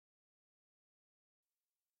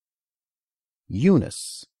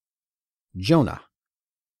Yunus, Jonah.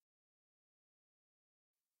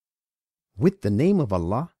 With the name of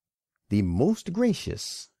Allah, the most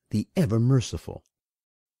gracious, the ever merciful.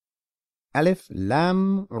 Alif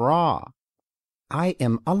Lam Ra. I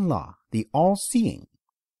am Allah, the all-seeing.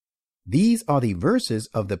 These are the verses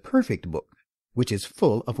of the perfect book, which is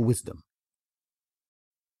full of wisdom.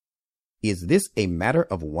 Is this a matter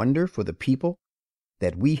of wonder for the people,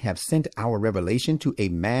 that we have sent our revelation to a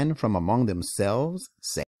man from among themselves,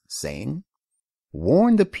 saying,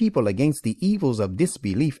 warn the people against the evils of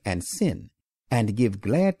disbelief and sin, and give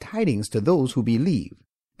glad tidings to those who believe,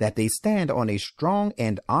 that they stand on a strong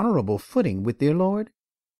and honorable footing with their Lord?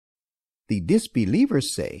 The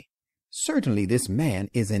disbelievers say, certainly this man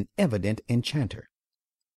is an evident enchanter.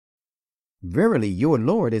 Verily your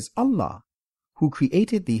Lord is Allah, who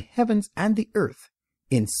created the heavens and the earth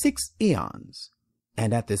in 6 eons,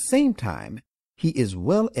 and at the same time he is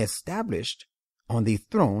well established on the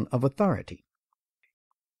throne of authority.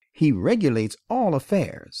 He regulates all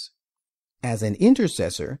affairs. As an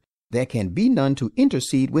intercessor, there can be none to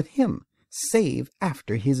intercede with him, save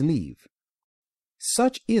after his leave.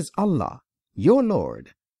 Such is Allah, your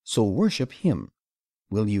Lord, so worship him.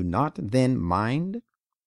 Will you not then mind?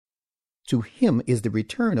 To him is the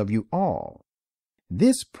return of you all.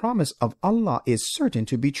 This promise of Allah is certain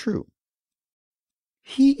to be true.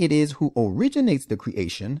 He it is who originates the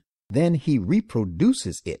creation, then he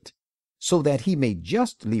reproduces it, so that he may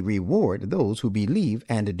justly reward those who believe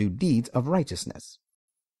and do deeds of righteousness.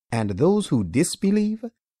 And those who disbelieve,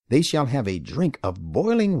 they shall have a drink of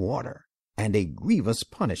boiling water, and a grievous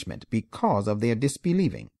punishment because of their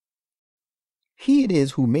disbelieving. He it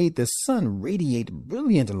is who made the sun radiate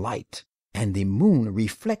brilliant light, and the moon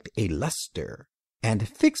reflect a luster, and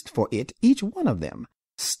fixed for it, each one of them,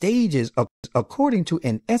 stages according to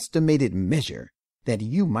an estimated measure, that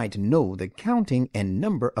you might know the counting and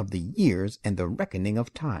number of the years and the reckoning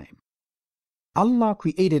of time. Allah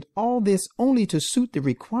created all this only to suit the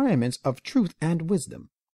requirements of truth and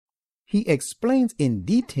wisdom. He explains in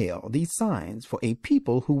detail these signs for a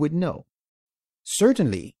people who would know.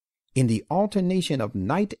 Certainly, in the alternation of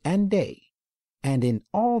night and day, and in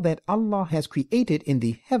all that Allah has created in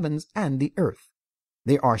the heavens and the earth,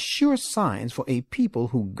 there are sure signs for a people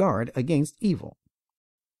who guard against evil.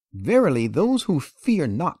 Verily, those who fear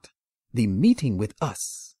not the meeting with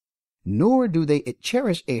us, nor do they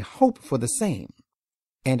cherish a hope for the same,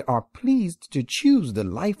 and are pleased to choose the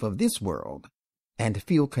life of this world, and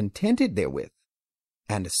feel contented therewith,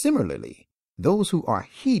 and similarly, those who are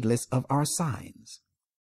heedless of our signs.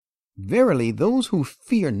 Verily, those who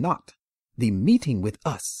fear not the meeting with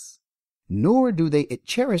us, nor do they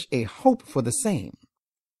cherish a hope for the same,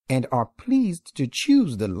 and are pleased to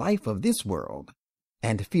choose the life of this world,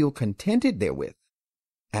 and feel contented therewith,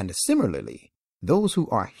 and similarly, those who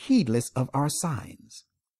are heedless of our signs.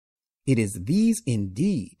 It is these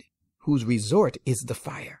indeed whose resort is the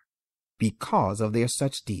fire, because of their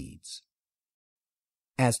such deeds.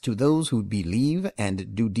 As to those who believe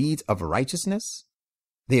and do deeds of righteousness,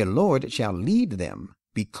 their Lord shall lead them,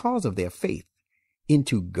 because of their faith,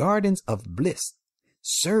 into gardens of bliss,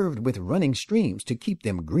 served with running streams to keep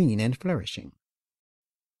them green and flourishing.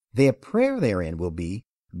 Their prayer therein will be,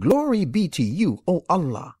 Glory be to you, O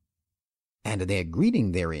Allah, and their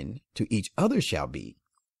greeting therein to each other shall be,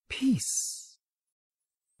 Peace.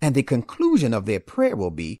 And the conclusion of their prayer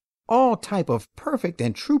will be, all type of perfect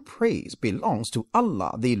and true praise belongs to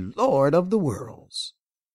Allah, the Lord of the worlds.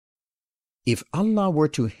 If Allah were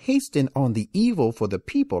to hasten on the evil for the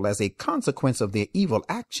people as a consequence of their evil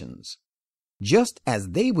actions, just as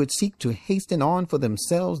they would seek to hasten on for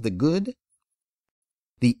themselves the good,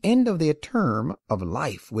 the end of their term of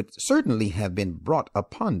life would certainly have been brought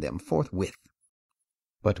upon them forthwith.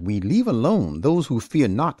 But we leave alone those who fear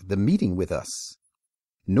not the meeting with us,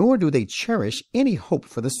 nor do they cherish any hope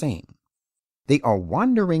for the same. They are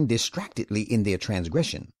wandering distractedly in their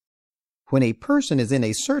transgression. When a person is in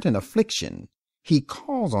a certain affliction, he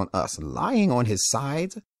calls on us lying on his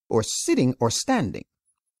sides, or sitting or standing.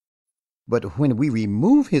 But when we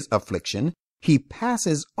remove his affliction, he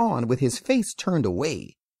passes on with his face turned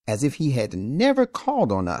away, as if he had never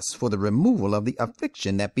called on us for the removal of the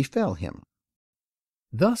affliction that befell him.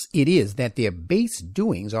 Thus it is that their base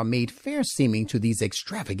doings are made fair-seeming to these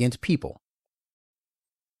extravagant people.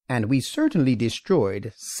 And we certainly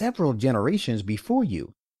destroyed several generations before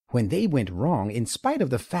you, when they went wrong in spite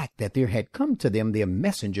of the fact that there had come to them their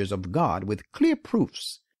messengers of God with clear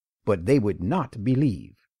proofs, but they would not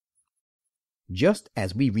believe. Just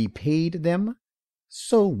as we repaid them,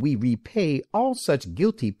 so we repay all such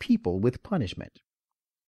guilty people with punishment.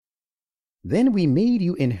 Then we made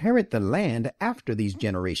you inherit the land after these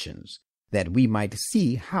generations, that we might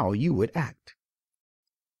see how you would act.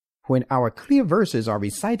 When our clear verses are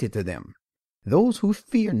recited to them, those who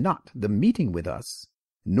fear not the meeting with us,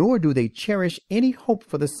 nor do they cherish any hope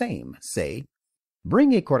for the same, say,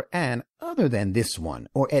 "Bring a Quran other than this one,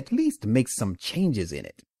 or at least make some changes in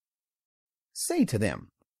it." Say to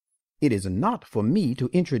them, "It is not for me to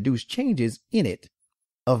introduce changes in it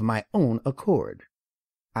of my own accord.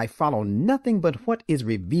 I follow nothing but what is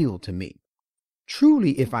revealed to me.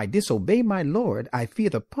 Truly, if I disobey my Lord, I fear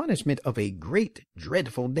the punishment of a great,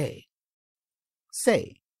 dreadful day."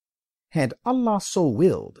 Say, had Allah so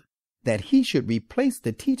willed that He should replace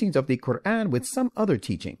the teachings of the Quran with some other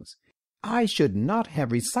teachings, I should not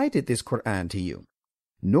have recited this Quran to you,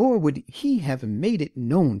 nor would He have made it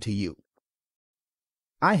known to you.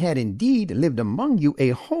 I had indeed lived among you a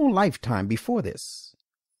whole lifetime before this.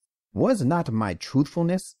 Was not my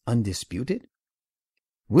truthfulness undisputed?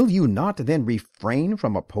 Will you not then refrain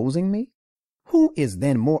from opposing me? Who is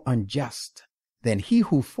then more unjust than he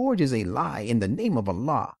who forges a lie in the name of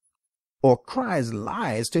Allah, or cries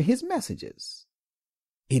lies to His messages?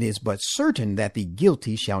 It is but certain that the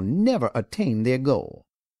guilty shall never attain their goal.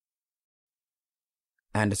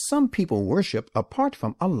 And some people worship apart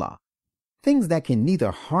from Allah things that can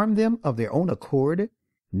neither harm them of their own accord,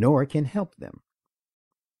 nor can help them.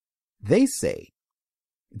 They say,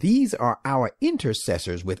 "These are our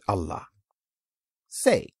intercessors with Allah."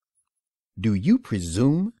 Say, do you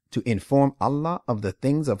presume to inform Allah of the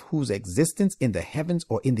things of whose existence in the heavens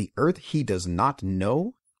or in the earth He does not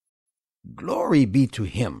know? Glory be to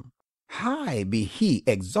Him. High be He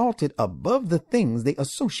exalted above the things they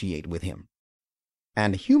associate with Him.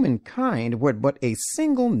 And humankind were but a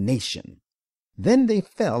single nation. Then they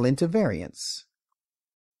fell into variance.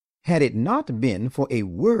 Had it not been for a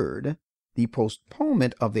word, the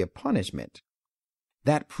postponement of their punishment,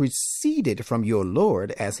 that proceeded from your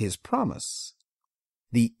Lord as His promise,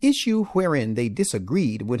 the issue wherein they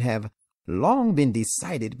disagreed would have long been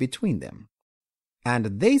decided between them.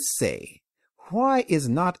 And they say, why is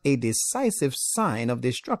not a decisive sign of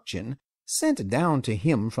destruction sent down to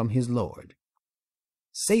him from his Lord?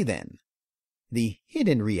 Say then, the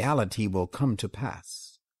hidden reality will come to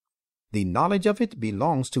pass. The knowledge of it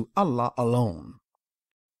belongs to Allah alone.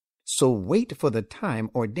 So wait for the time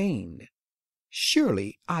ordained.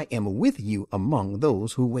 Surely I am with you among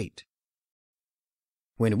those who wait.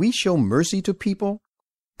 When we show mercy to people,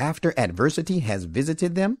 after adversity has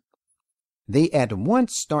visited them, they at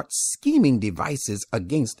once start scheming devices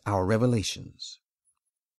against our revelations.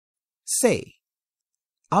 Say,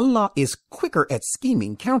 Allah is quicker at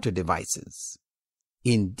scheming counter devices.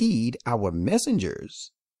 Indeed, our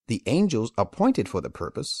messengers, the angels appointed for the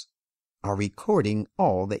purpose, are recording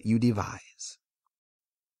all that you devise.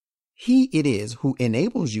 He it is who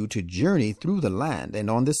enables you to journey through the land and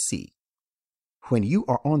on the sea. When you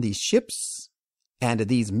are on these ships, and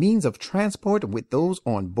these means of transport with those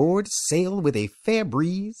on board sail with a fair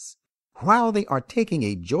breeze, while they are taking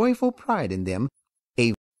a joyful pride in them,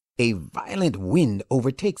 a violent wind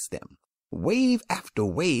overtakes them. Wave after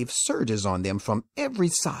wave surges on them from every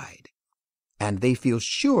side, and they feel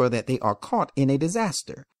sure that they are caught in a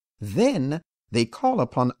disaster. Then they call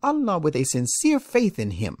upon Allah with a sincere faith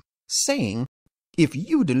in Him, saying, if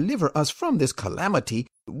you deliver us from this calamity,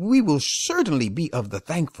 we will certainly be of the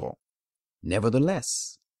thankful.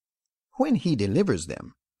 Nevertheless, when He delivers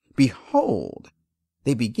them, behold,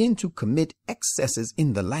 they begin to commit excesses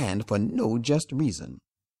in the land for no just reason.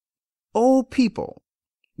 O people,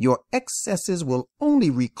 your excesses will only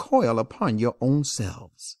recoil upon your own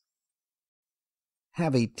selves.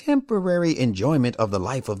 Have a temporary enjoyment of the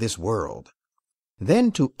life of this world.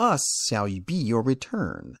 Then to us shall be your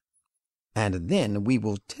return, and then we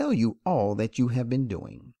will tell you all that you have been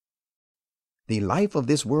doing. The life of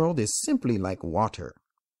this world is simply like water.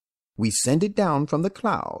 We send it down from the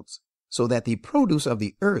clouds, so that the produce of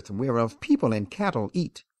the earth whereof people and cattle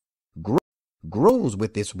eat grows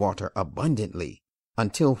with this water abundantly,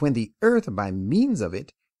 until when the earth by means of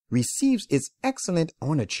it receives its excellent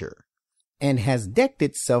ornature, and has decked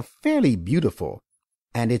itself fairly beautiful,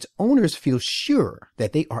 and its owners feel sure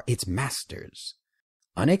that they are its masters.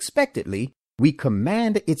 Unexpectedly, we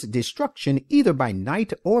command its destruction either by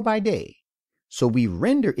night or by day. So we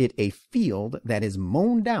render it a field that is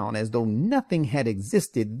mown down as though nothing had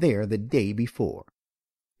existed there the day before.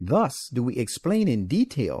 Thus do we explain in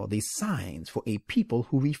detail the signs for a people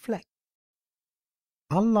who reflect.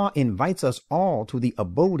 Allah invites us all to the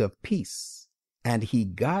abode of peace, and He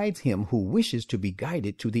guides him who wishes to be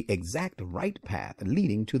guided to the exact right path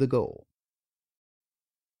leading to the goal.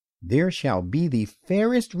 There shall be the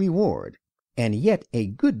fairest reward and yet a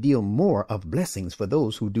good deal more of blessings for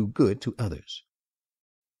those who do good to others.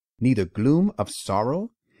 Neither gloom of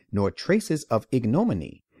sorrow nor traces of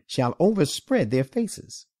ignominy shall overspread their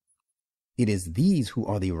faces. It is these who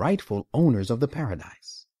are the rightful owners of the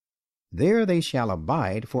paradise. There they shall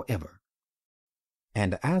abide forever.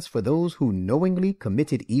 And as for those who knowingly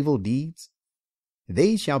committed evil deeds,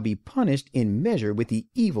 they shall be punished in measure with the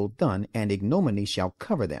evil done, and ignominy shall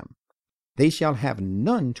cover them. They shall have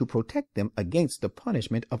none to protect them against the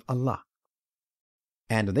punishment of Allah.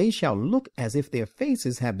 And they shall look as if their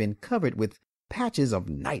faces have been covered with patches of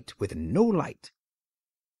night with no light.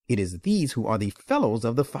 It is these who are the fellows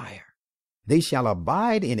of the fire. They shall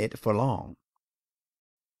abide in it for long.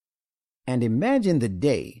 And imagine the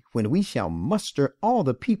day when we shall muster all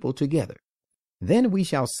the people together. Then we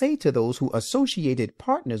shall say to those who associated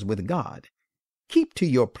partners with God, keep to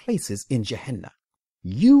your places in Gehenna,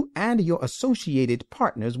 you and your associated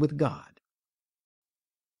partners with God.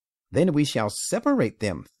 Then we shall separate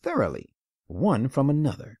them thoroughly, one from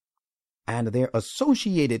another. And their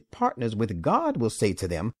associated partners with God will say to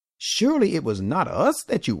them, surely it was not us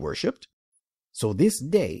that you worshipped. So this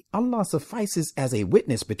day Allah suffices as a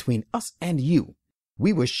witness between us and you.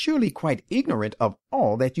 We were surely quite ignorant of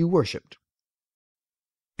all that you worshipped.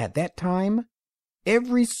 At that time,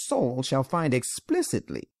 every soul shall find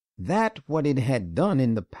explicitly that what it had done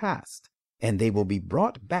in the past, and they will be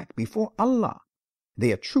brought back before Allah,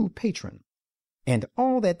 their true patron, and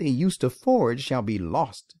all that they used to forge shall be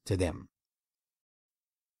lost to them.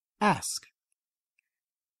 Ask,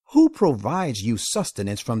 who provides you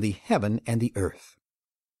sustenance from the heaven and the earth?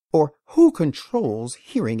 Or who controls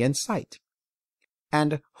hearing and sight?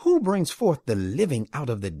 And who brings forth the living out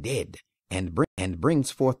of the dead, and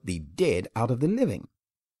brings forth the dead out of the living?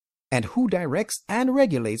 And who directs and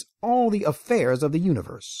regulates all the affairs of the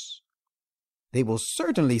universe? They will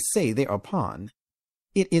certainly say thereupon,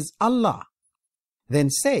 it is Allah. Then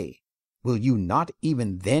say, will you not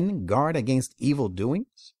even then guard against evil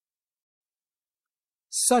doings?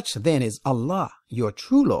 Such then is Allah, your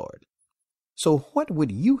true Lord. So what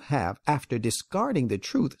would you have after discarding the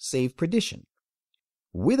truth save perdition?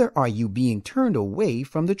 Whither are you being turned away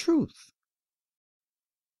from the truth?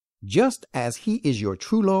 Just as He is your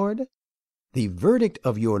true Lord, the verdict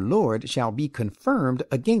of your Lord shall be confirmed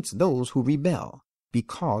against those who rebel,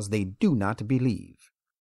 because they do not believe.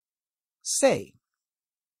 Say,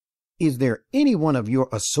 is there any one of your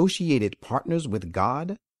associated partners with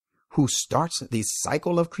God who starts the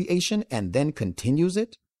cycle of creation and then continues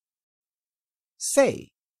it?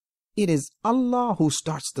 Say, it is Allah who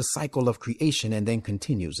starts the cycle of creation and then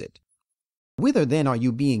continues it. Whither then are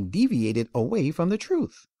you being deviated away from the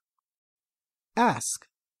truth? Ask,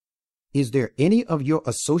 is there any of your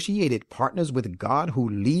associated partners with God who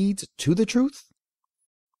leads to the truth?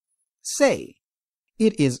 Say,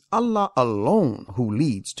 it is Allah alone who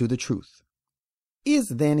leads to the truth. Is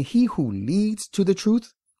then He who leads to the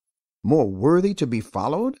truth more worthy to be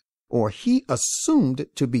followed, or he assumed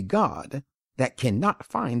to be God that cannot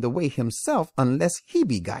find the way himself unless he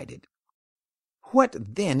be guided? What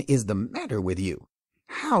then is the matter with you?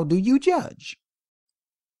 How do you judge?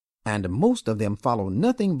 And most of them follow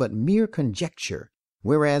nothing but mere conjecture,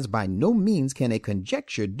 whereas by no means can a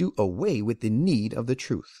conjecture do away with the need of the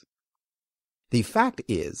truth. The fact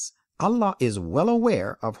is, Allah is well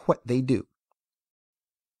aware of what they do.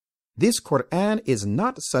 This Quran is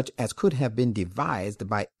not such as could have been devised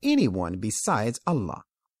by anyone besides Allah.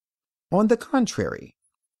 On the contrary,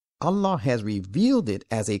 Allah has revealed it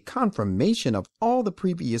as a confirmation of all the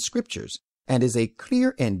previous scriptures and is a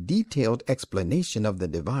clear and detailed explanation of the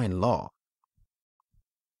divine law.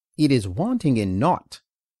 It is wanting in naught,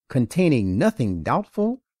 containing nothing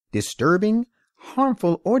doubtful, disturbing,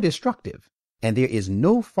 harmful, or destructive, and there is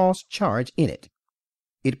no false charge in it.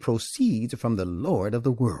 It proceeds from the Lord of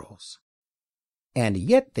the worlds. And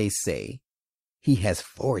yet they say, He has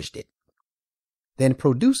forged it. Then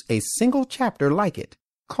produce a single chapter like it,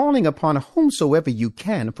 calling upon whomsoever you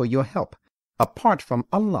can for your help, apart from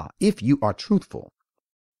Allah, if you are truthful.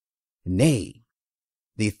 Nay,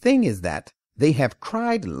 the thing is that they have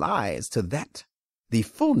cried lies to that, the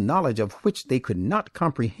full knowledge of which they could not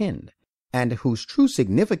comprehend, and whose true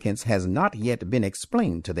significance has not yet been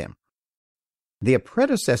explained to them. Their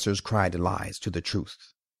predecessors cried lies to the truth,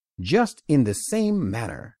 just in the same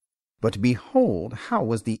manner, but behold how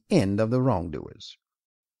was the end of the wrongdoers.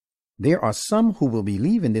 There are some who will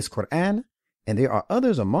believe in this Quran, and there are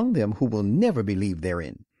others among them who will never believe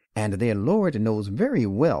therein, and their Lord knows very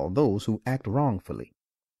well those who act wrongfully.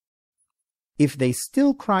 If they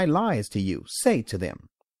still cry lies to you, say to them,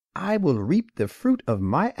 I will reap the fruit of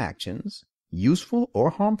my actions, useful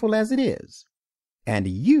or harmful as it is, and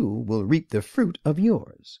you will reap the fruit of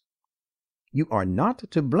yours. You are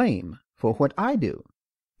not to blame for what I do,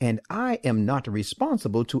 and I am not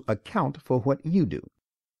responsible to account for what you do.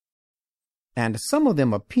 And some of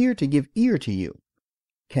them appear to give ear to you.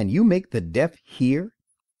 Can you make the deaf hear,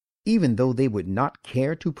 even though they would not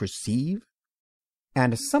care to perceive?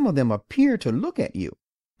 And some of them appear to look at you,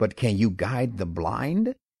 but can you guide the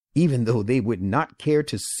blind, even though they would not care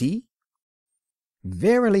to see?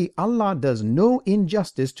 Verily, Allah does no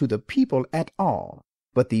injustice to the people at all,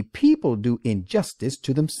 but the people do injustice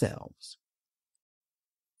to themselves.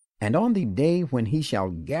 And on the day when he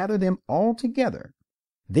shall gather them all together,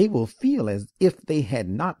 they will feel as if they had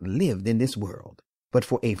not lived in this world, but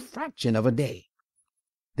for a fraction of a day.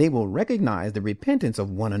 They will recognize the repentance of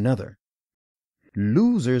one another.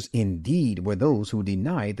 Losers indeed were those who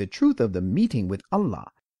denied the truth of the meeting with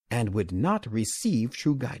Allah and would not receive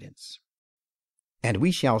true guidance. And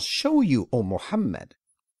we shall show you, O Muhammad,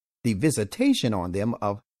 the visitation on them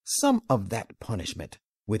of some of that punishment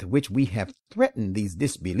with which we have threatened these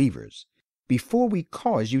disbelievers before we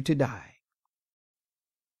cause you to die.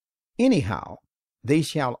 Anyhow, they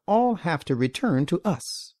shall all have to return to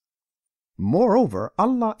us. Moreover,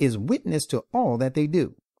 Allah is witness to all that they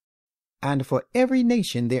do, and for every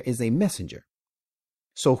nation there is a messenger.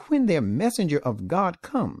 So when their messenger of God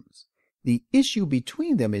comes, the issue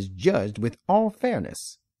between them is judged with all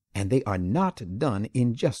fairness, and they are not done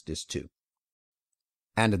injustice to.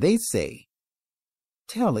 And they say,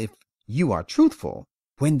 tell if you are truthful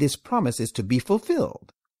when this promise is to be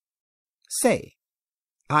fulfilled. Say,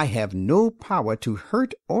 I have no power to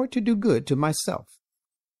hurt or to do good to myself.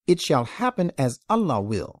 It shall happen as Allah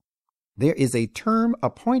will. There is a term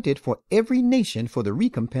appointed for every nation for the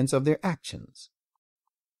recompense of their actions.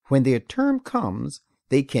 When their term comes,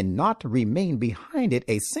 they cannot remain behind it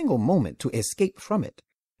a single moment to escape from it,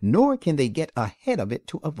 nor can they get ahead of it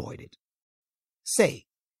to avoid it. Say,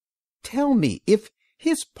 tell me if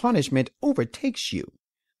his punishment overtakes you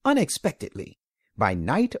unexpectedly, by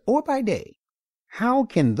night or by day, how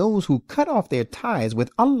can those who cut off their ties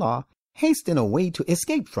with Allah hasten away to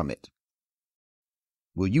escape from it?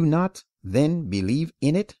 Will you not then believe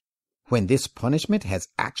in it when this punishment has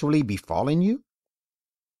actually befallen you?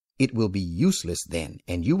 It will be useless then,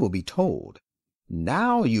 and you will be told,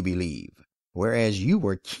 now you believe, whereas you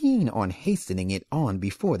were keen on hastening it on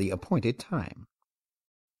before the appointed time.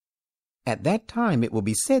 At that time it will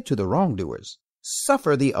be said to the wrongdoers,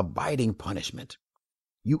 suffer the abiding punishment.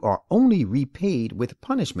 You are only repaid with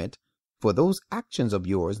punishment for those actions of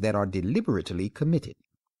yours that are deliberately committed.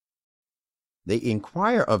 They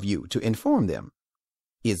inquire of you to inform them,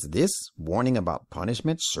 is this warning about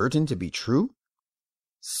punishment certain to be true?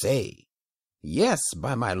 Say, yes,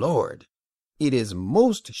 by my Lord, it is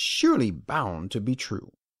most surely bound to be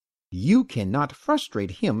true. You cannot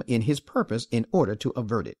frustrate him in his purpose in order to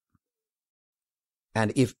avert it.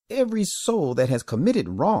 And if every soul that has committed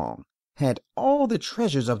wrong had all the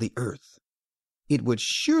treasures of the earth, it would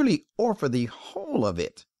surely offer the whole of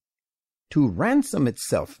it to ransom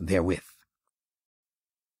itself therewith.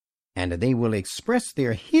 And they will express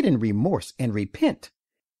their hidden remorse and repent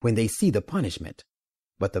when they see the punishment,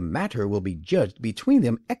 but the matter will be judged between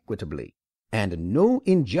them equitably, and no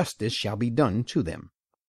injustice shall be done to them.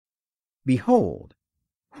 Behold,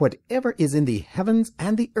 whatever is in the heavens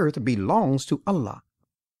and the earth belongs to Allah.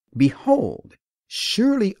 Behold,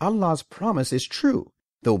 surely Allah's promise is true,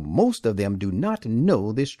 though most of them do not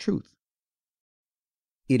know this truth.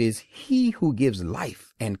 It is He who gives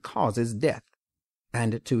life and causes death,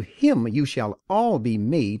 and to Him you shall all be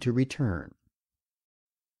made to return.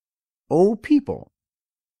 O people,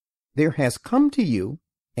 there has come to you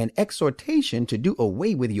an exhortation to do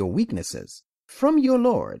away with your weaknesses from your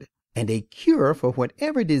Lord, and a cure for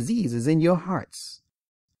whatever disease is in your hearts,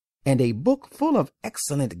 and a book full of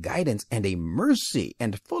excellent guidance, and a mercy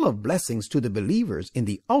and full of blessings to the believers in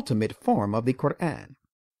the ultimate form of the Quran.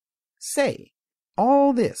 Say,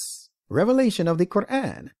 all this revelation of the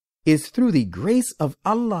Quran is through the grace of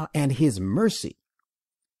Allah and His mercy.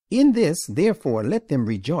 In this, therefore, let them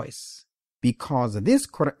rejoice, because this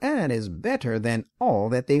Quran is better than all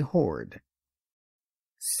that they hoard.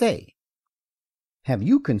 Say, have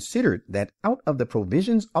you considered that out of the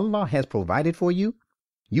provisions Allah has provided for you,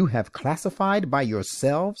 you have classified by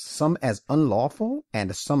yourselves some as unlawful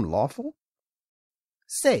and some lawful?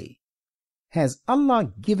 Say, has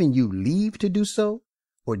Allah given you leave to do so,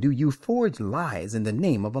 or do you forge lies in the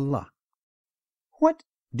name of Allah? What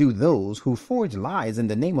do those who forge lies in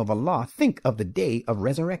the name of Allah think of the day of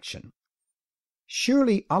resurrection?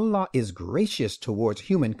 Surely Allah is gracious towards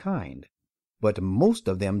humankind, but most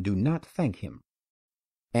of them do not thank him.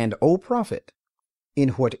 And, O prophet, in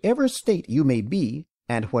whatever state you may be,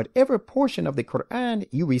 and whatever portion of the Quran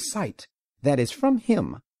you recite that is from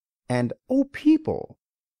him, and, O people,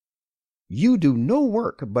 you do no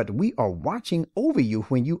work, but we are watching over you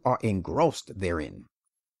when you are engrossed therein.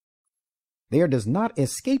 There does not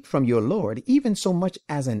escape from your Lord even so much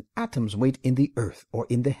as an atom's weight in the earth or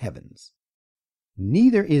in the heavens.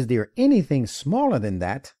 Neither is there anything smaller than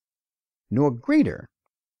that, nor greater,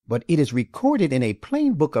 but it is recorded in a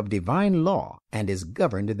plain book of divine law and is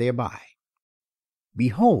governed thereby.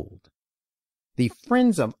 Behold, the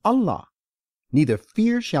friends of Allah, neither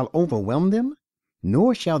fear shall overwhelm them,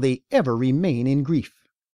 nor shall they ever remain in grief.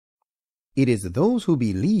 It is those who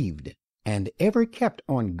believed and ever kept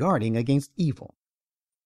on guarding against evil.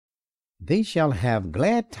 They shall have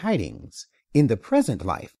glad tidings in the present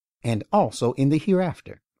life and also in the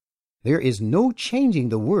hereafter. There is no changing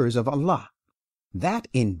the words of Allah. That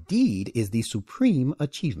indeed is the supreme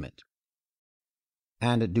achievement.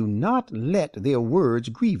 And do not let their words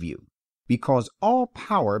grieve you, because all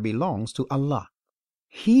power belongs to Allah.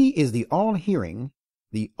 He is the all-hearing,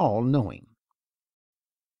 the all-knowing.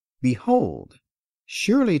 Behold,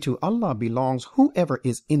 surely to Allah belongs whoever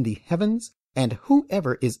is in the heavens and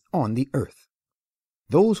whoever is on the earth.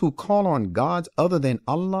 Those who call on gods other than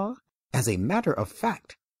Allah, as a matter of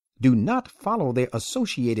fact, do not follow their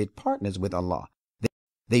associated partners with Allah.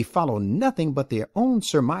 They follow nothing but their own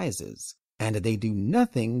surmises, and they do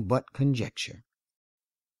nothing but conjecture.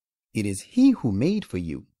 It is He who made for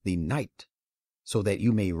you the night, so that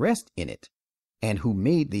you may rest in it, and who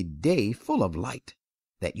made the day full of light,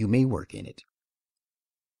 that you may work in it.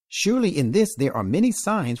 Surely in this there are many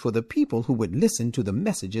signs for the people who would listen to the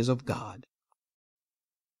messages of God.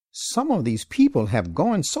 Some of these people have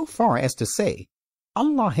gone so far as to say,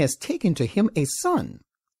 Allah has taken to him a son.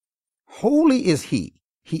 Holy is he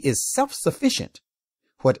is self-sufficient.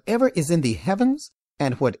 Whatever is in the heavens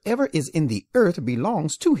and whatever is in the earth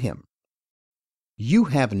belongs to him. You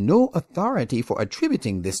have no authority for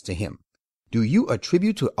attributing this to him. Do you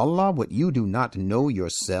attribute to Allah what you do not know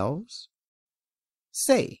yourselves?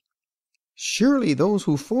 Say, surely those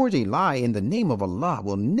who forge a lie in the name of Allah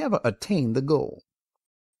will never attain the goal.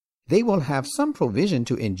 They will have some provision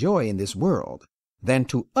to enjoy in this world, then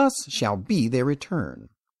to us shall be their return.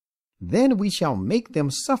 Then we shall make them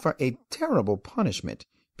suffer a terrible punishment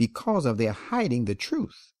because of their hiding the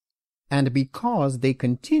truth, and because they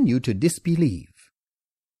continue to disbelieve.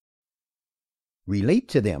 Relate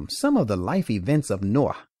to them some of the life events of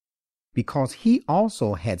Noah, because he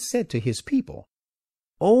also had said to his people,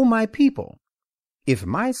 O my people, if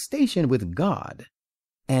my station with God,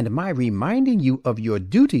 and my reminding you of your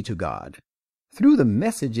duty to God, through the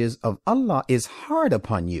messages of Allah is hard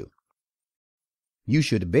upon you, you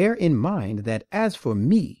should bear in mind that as for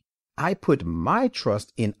me, I put my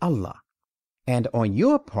trust in Allah, and on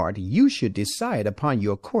your part you should decide upon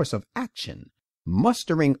your course of action,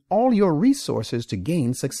 mustering all your resources to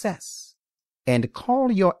gain success, and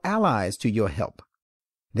call your allies to your help.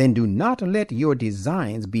 Then do not let your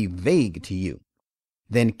designs be vague to you.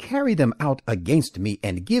 Then carry them out against me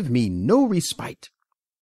and give me no respite.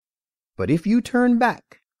 But if you turn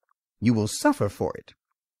back, you will suffer for it.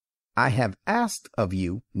 I have asked of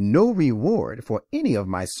you no reward for any of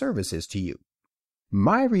my services to you.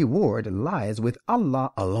 My reward lies with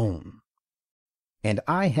Allah alone. And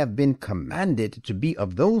I have been commanded to be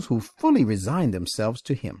of those who fully resign themselves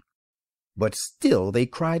to him. But still they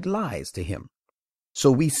cried lies to him. So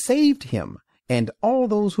we saved him and all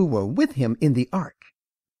those who were with him in the ark,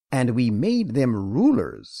 and we made them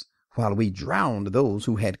rulers, while we drowned those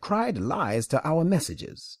who had cried lies to our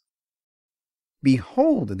messages.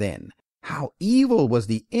 Behold, then, how evil was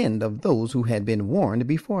the end of those who had been warned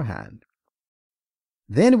beforehand.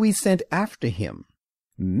 Then we sent after him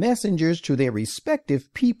messengers to their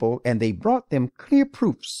respective people, and they brought them clear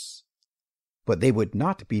proofs. But they would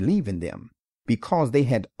not believe in them, because they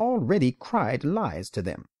had already cried lies to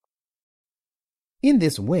them. In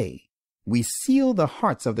this way, we seal the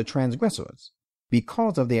hearts of the transgressors,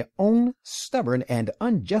 because of their own stubborn and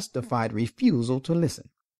unjustified refusal to listen.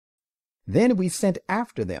 Then we sent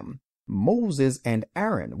after them Moses and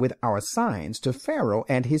Aaron with our signs to Pharaoh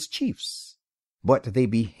and his chiefs, but they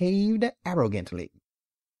behaved arrogantly,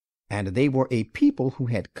 and they were a people who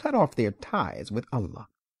had cut off their ties with Allah.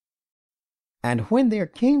 And when there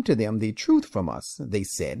came to them the truth from us, they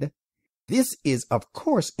said, This is of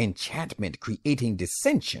course enchantment creating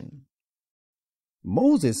dissension.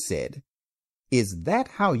 Moses said, Is that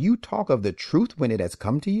how you talk of the truth when it has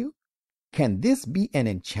come to you? Can this be an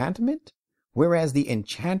enchantment, whereas the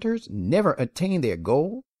enchanters never attain their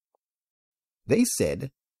goal? They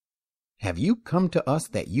said, "Have you come to us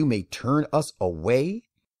that you may turn us away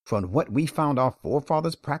from what we found our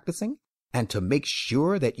forefathers practicing, and to make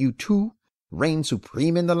sure that you too reign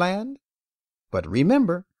supreme in the land? But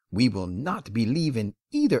remember, we will not believe in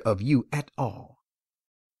either of you at all."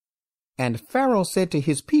 And Pharaoh said to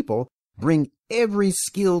his people, "Bring every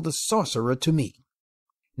skilled sorcerer to me."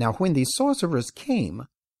 Now when the sorcerers came,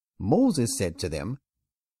 Moses said to them,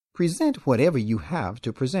 "Present whatever you have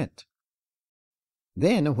to present."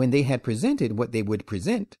 Then when they had presented what they would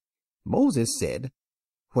present, Moses said,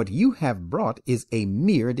 "What you have brought is a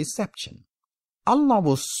mere deception. Allah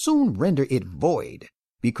will soon render it void,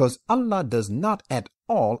 because Allah does not at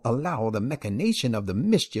all allow the machination of the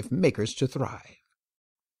mischief makers to thrive.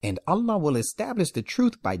 And Allah will establish the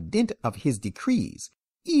truth by dint of His decrees,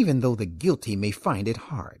 even though the guilty may find it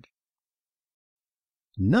hard."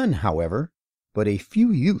 None, however, but a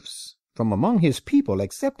few youths from among his people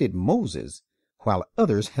accepted Moses, while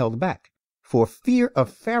others held back, for fear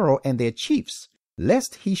of Pharaoh and their chiefs,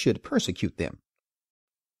 lest he should persecute them.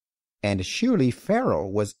 And surely Pharaoh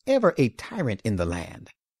was ever a tyrant in the land,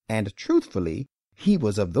 and truthfully he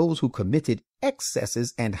was of those who committed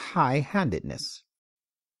excesses and high-handedness.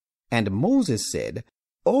 And Moses said,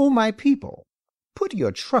 "O my people, put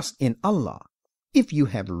your trust in Allah, if you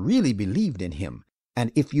have really believed in Him,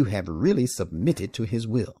 and if you have really submitted to His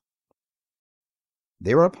will."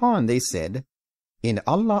 Thereupon they said, "In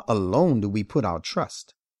Allah alone do we put our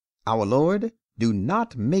trust. Our Lord, do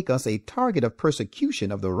not make us a target of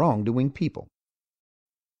persecution of the wrongdoing people.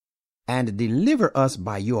 And deliver us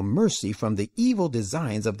by your mercy from the evil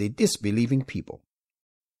designs of the disbelieving people."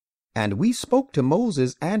 And we spoke to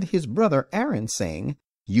Moses and his brother Aaron, saying,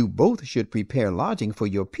 "You both should prepare lodging for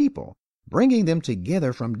your people, bringing them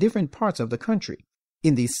together from different parts of the country,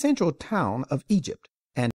 in the central town of Egypt,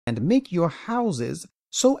 and make your houses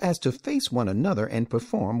so as to face one another and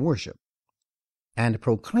perform worship, and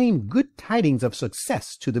proclaim good tidings of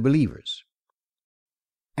success to the believers."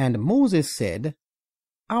 And Moses said,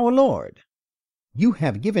 "Our Lord, you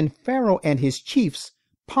have given Pharaoh and his chiefs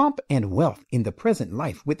pomp and wealth in the present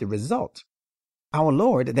life, with the result, our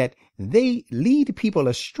Lord, that they lead people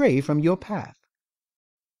astray from your path.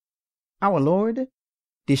 Our Lord,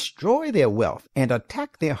 destroy their wealth and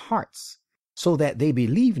attack their hearts, so that they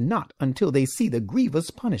believe not until they see the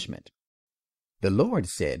grievous punishment." The Lord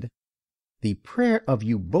said, "The prayer of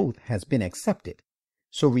you both has been accepted,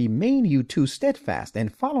 so remain you two steadfast,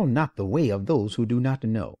 and follow not the way of those who do not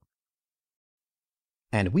know."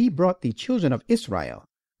 And we brought the children of Israel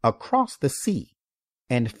across the sea,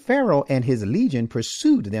 and Pharaoh and his legion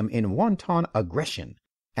pursued them in wanton aggression,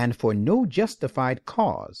 and for no justified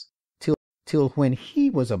cause, till when he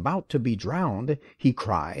was about to be drowned, he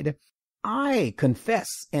cried, "I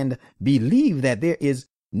confess and believe that there is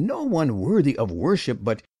no one worthy of worship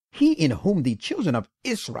but He in whom the children of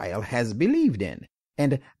Israel has believed in,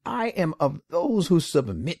 and I am of those who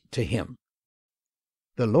submit to Him."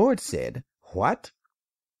 The Lord said, "What?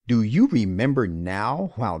 Do you remember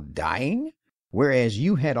now while dying, whereas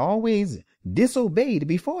you had always disobeyed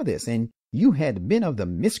before this, and you had been of the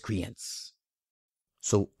miscreants?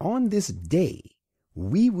 So on this day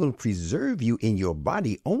we will preserve you in your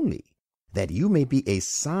body only, that you may be a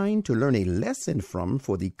sign to learn a lesson from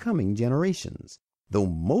for the coming generations, though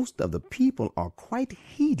most of the people are quite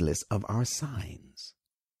heedless of our signs."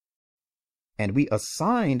 And we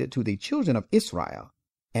assigned to the children of Israel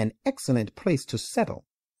an excellent place to settle,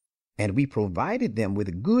 and we provided them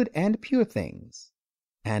with good and pure things,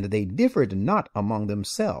 and they differed not among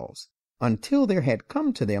themselves until there had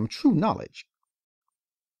come to them true knowledge.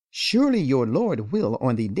 Surely your Lord will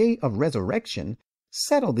on the day of resurrection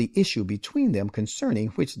settle the issue between them concerning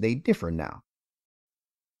which they differ now.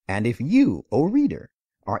 And if you, O reader,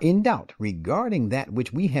 are in doubt regarding that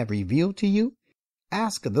which we have revealed to you,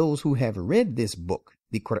 ask those who have read this book,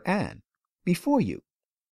 the Quran, before you.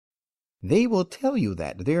 They will tell you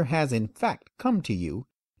that there has in fact come to you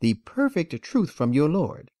the perfect truth from your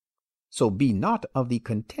Lord. So be not of the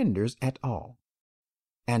contenders at all,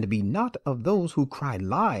 and be not of those who cry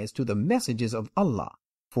lies to the messages of Allah,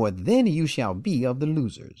 for then you shall be of the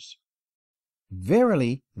losers.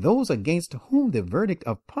 Verily, those against whom the verdict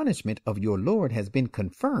of punishment of your Lord has been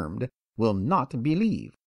confirmed will not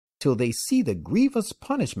believe, till they see the grievous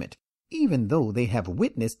punishment, even though they have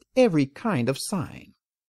witnessed every kind of sign.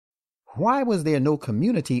 Why was there no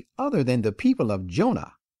community other than the people of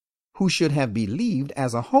Jonah, who should have believed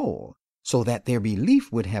as a whole, so that their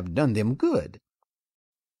belief would have done them good?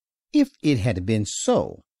 If it had been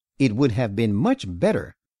so, it would have been much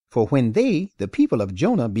better, for when they, the people of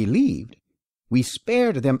Jonah, believed, we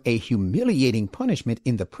spared them a humiliating punishment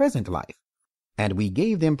in the present life, and we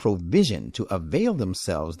gave them provision to avail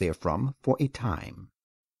themselves therefrom for a time.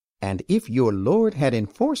 And if your Lord had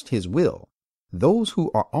enforced his will, those who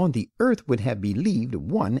are on the earth would have believed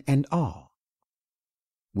one and all.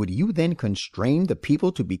 Would you then constrain the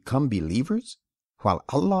people to become believers, while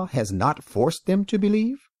Allah has not forced them to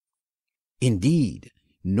believe? Indeed,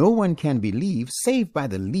 no one can believe save by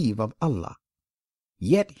the leave of Allah.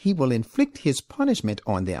 Yet he will inflict his punishment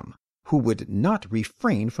on them who would not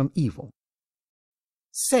refrain from evil.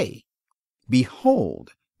 Say,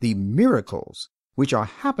 behold the miracles which are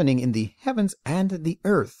happening in the heavens and the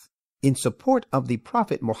earth in support of the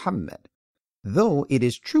Prophet Muhammad, though it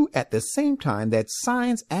is true at the same time that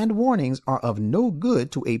signs and warnings are of no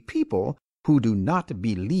good to a people who do not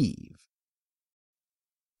believe.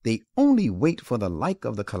 They only wait for the like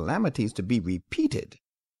of the calamities to be repeated,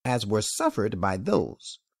 as were suffered by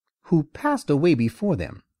those who passed away before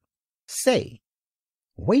them. Say,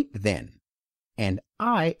 wait then, and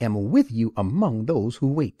I am with you among those who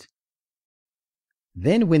wait.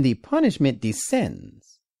 Then when the punishment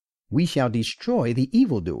descends, we shall destroy the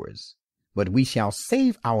evildoers, but we shall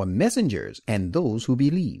save our messengers and those who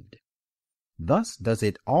believed. Thus does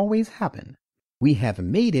it always happen. We have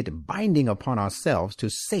made it binding upon ourselves to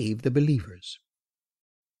save the believers.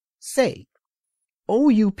 Say, O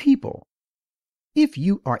you people, if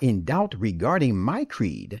you are in doubt regarding my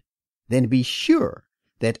creed, then be sure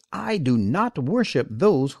that I do not worship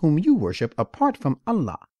those whom you worship apart from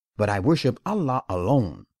Allah, but I worship Allah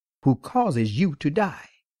alone, who causes you to die.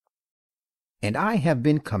 And I have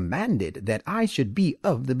been commanded that I should be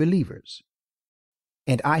of the believers.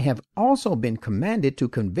 And I have also been commanded to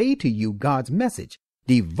convey to you God's message.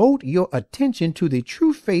 Devote your attention to the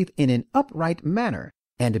true faith in an upright manner,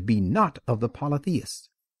 and be not of the polytheists.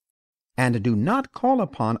 And do not call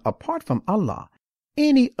upon, apart from Allah,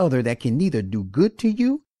 any other that can neither do good to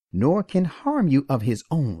you, nor can harm you of his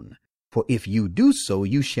own. For if you do so,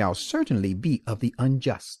 you shall certainly be of the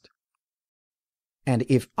unjust. And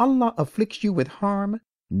if Allah afflicts you with harm,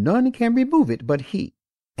 none can remove it but he.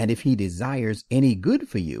 And if he desires any good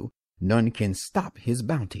for you, none can stop his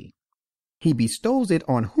bounty. He bestows it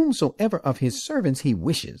on whomsoever of his servants he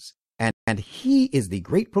wishes, and he is the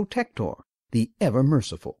great protector, the ever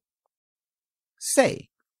merciful. Say,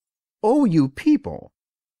 O you people,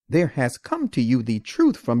 there has come to you the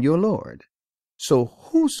truth from your Lord. So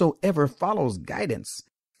whosoever follows guidance,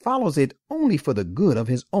 follows it only for the good of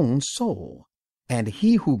his own soul, and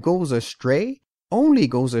he who goes astray only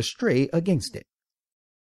goes astray against it.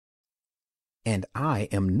 And I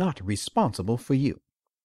am not responsible for you.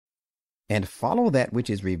 And follow that which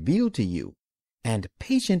is revealed to you, and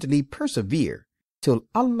patiently persevere till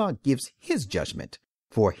Allah gives his judgment,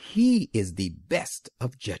 for he is the best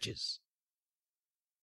of judges.